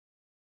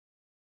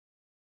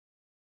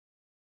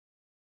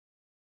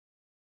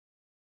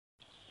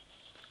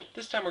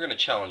This time we're going to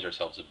challenge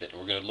ourselves a bit,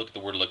 and we're going to look at the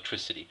word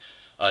electricity.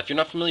 If you're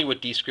not familiar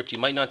with dscript, you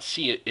might not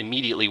see it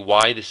immediately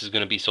why this is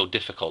going to be so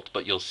difficult,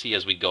 but you'll see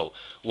as we go.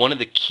 One of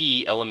the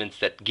key elements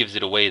that gives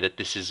it away that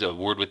this is a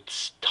word with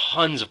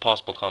tons of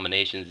possible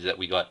combinations is that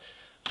we got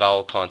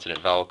vowel,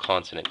 consonant, vowel,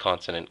 consonant,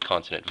 consonant,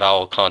 consonant,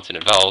 vowel,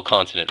 consonant, vowel,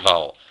 consonant,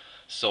 vowel.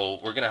 So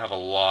we're going to have a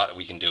lot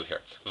we can do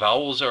here.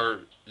 Vowels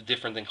are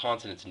different than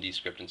consonants in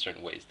dscript in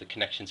certain ways. The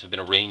connections have been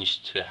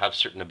arranged to have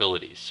certain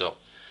abilities. So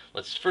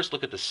let's first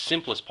look at the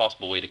simplest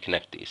possible way to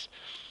connect these.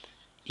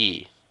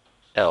 E,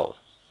 L,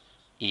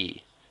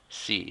 E,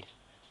 C,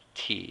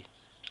 T,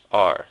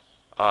 R,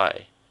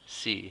 I,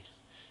 C,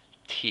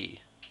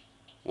 T,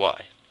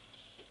 Y.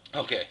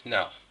 Okay,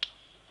 now,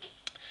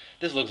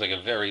 this looks like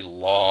a very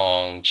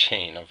long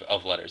chain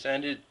of letters,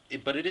 and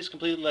but it is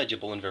completely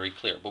legible and very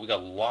clear, but we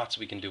got lots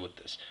we can do with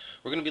this.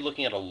 We're going to be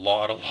looking at a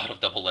lot of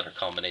double letter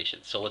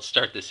combinations, so let's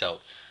start this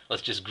out.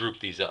 Let's just group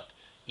these up.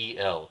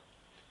 E-L,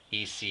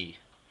 E-C,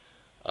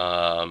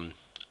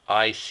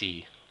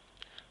 IC,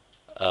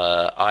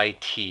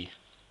 IT.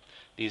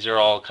 These are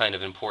all kind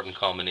of important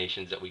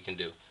combinations that we can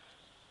do.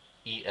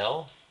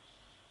 EL,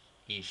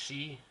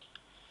 EC,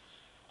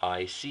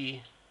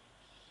 IC,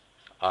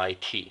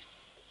 IT.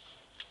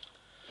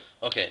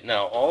 Okay,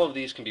 now all of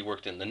these can be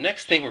worked in. The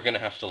next thing we're going to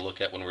have to look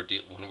at when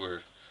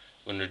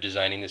we're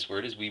designing this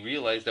word is we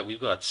realize that we've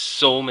got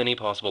so many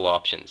possible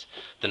options.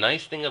 The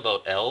nice thing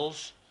about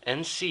L's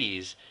and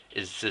C's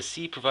is the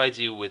C provides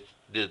you with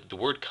the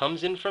word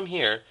comes in from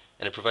here,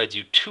 and it provides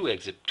you two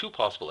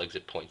possible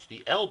exit points.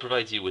 The L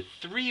provides you with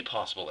 3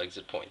 possible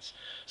exit points.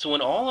 So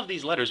in all of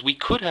these letters, we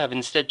could have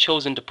instead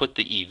chosen to put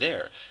the E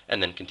there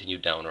and then continue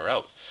down or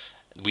out.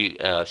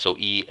 So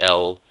E,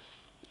 L.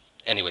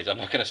 Anyways, I'm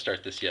not going to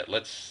start this yet.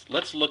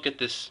 Let's look at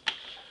this.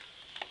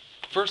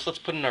 First, let's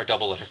put in our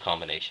double letter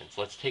combinations.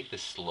 Let's take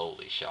this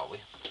slowly, shall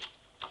we?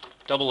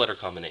 Double letter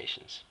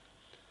combinations.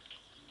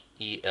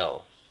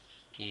 E-L,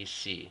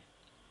 E-C,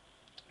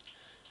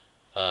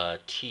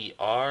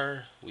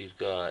 T-R, we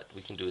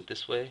can do it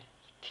this way.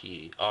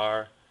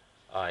 T-R,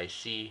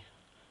 I-C,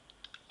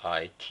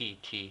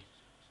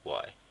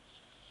 I-T-T-Y.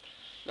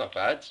 Not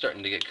bad,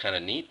 starting to get kind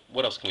of neat.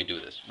 What else can we do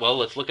with this? Well,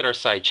 let's look at our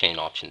side chain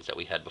options that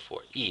we had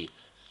before. E,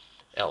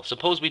 L.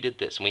 Suppose we did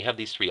this, and we have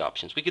these 3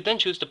 options. We could then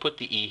choose to put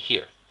the E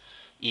here.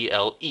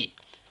 E-L-E.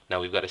 Now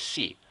we've got a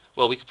C.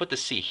 Well, we could put the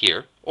C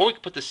here, or we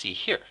could put the C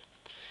here.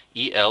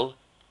 E-L-E,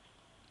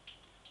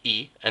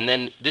 and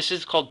then this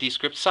is called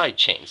dscript side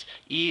chains.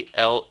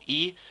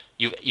 E-L-E,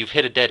 you've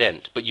hit a dead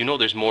end, but you know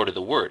there's more to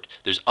the word.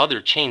 There's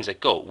other chains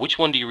that go. Which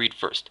one do you read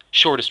first?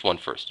 Shortest one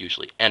first,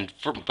 usually.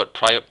 But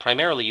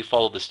primarily, you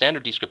follow the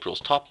standard dscript rules: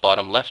 top,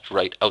 bottom, left,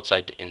 right,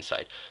 outside to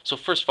inside. So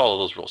first follow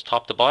those rules.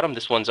 Top to bottom,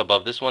 this one's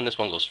above this one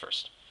goes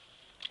first.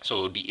 So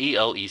it would be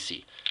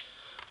E-L-E-C.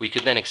 We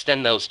could then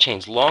extend those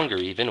chains longer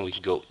even, and we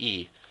could go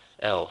E,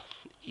 L,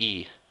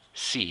 E,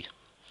 C,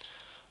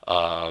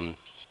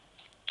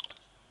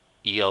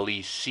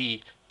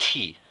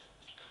 E-L-E-C-T,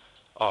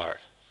 R,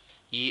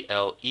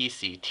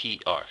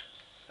 E-L-E-C-T-R.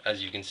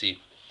 As you can see,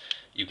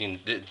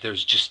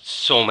 there's just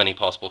so many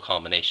possible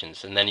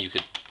combinations, and then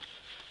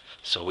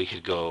so we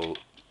could go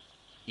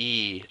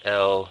E,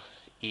 L,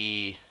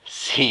 E,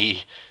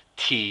 C,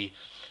 T.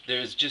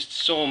 There's just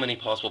so many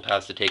possible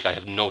paths to take. I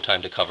have no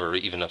time to cover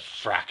even a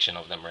fraction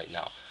of them right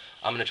now.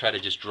 I'm going to try to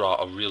just draw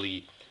a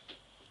really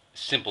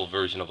simple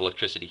version of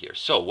electricity here.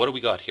 So what do we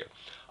got here?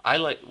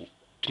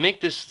 To make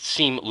this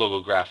seem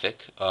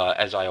logographic,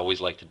 as I always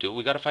like to do,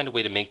 we got to find a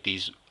way to make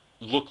these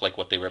look like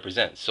what they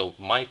represent. So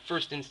my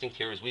first instinct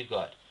here is we've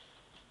got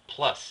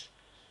plus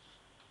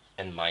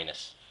and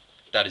minus.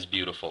 That is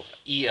beautiful.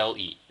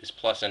 E-L-E is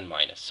plus and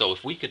minus. So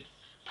if we could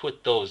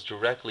put those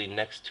directly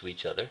next to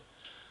each other,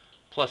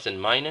 plus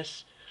and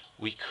minus,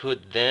 we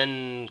could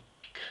then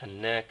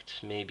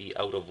connect maybe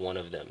out of one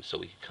of them. So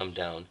we could come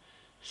down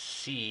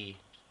C,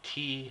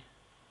 T,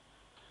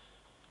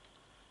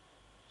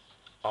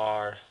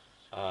 R,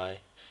 I,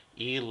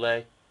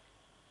 electricity.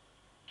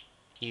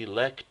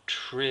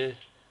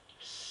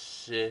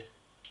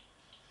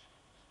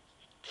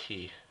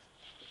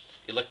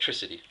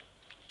 Electricity.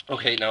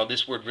 Okay, now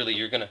this word really,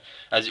 you're gonna,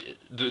 as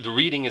the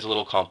reading is a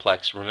little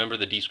complex. Remember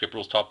the dscript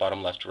rules: top,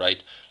 bottom, left,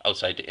 right,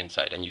 outside to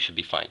inside, and you should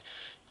be fine.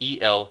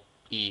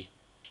 E-L-E-C-T-R-I-C.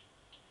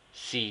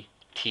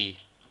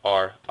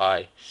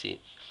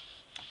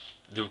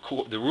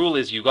 The rule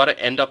is you got to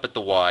end up at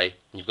the Y, and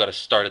you've got to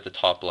start at the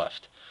top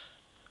left.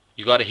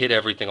 You got to hit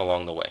everything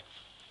along the way.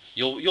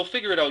 You'll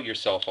figure it out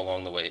yourself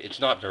along the way. It's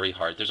not very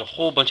hard. There's a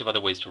whole bunch of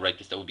other ways to write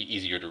this that would be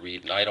easier to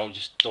read, and I don't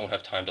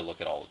have time to look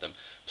at all of them.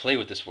 Play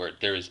with this word.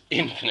 There is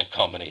infinite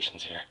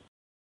combinations here.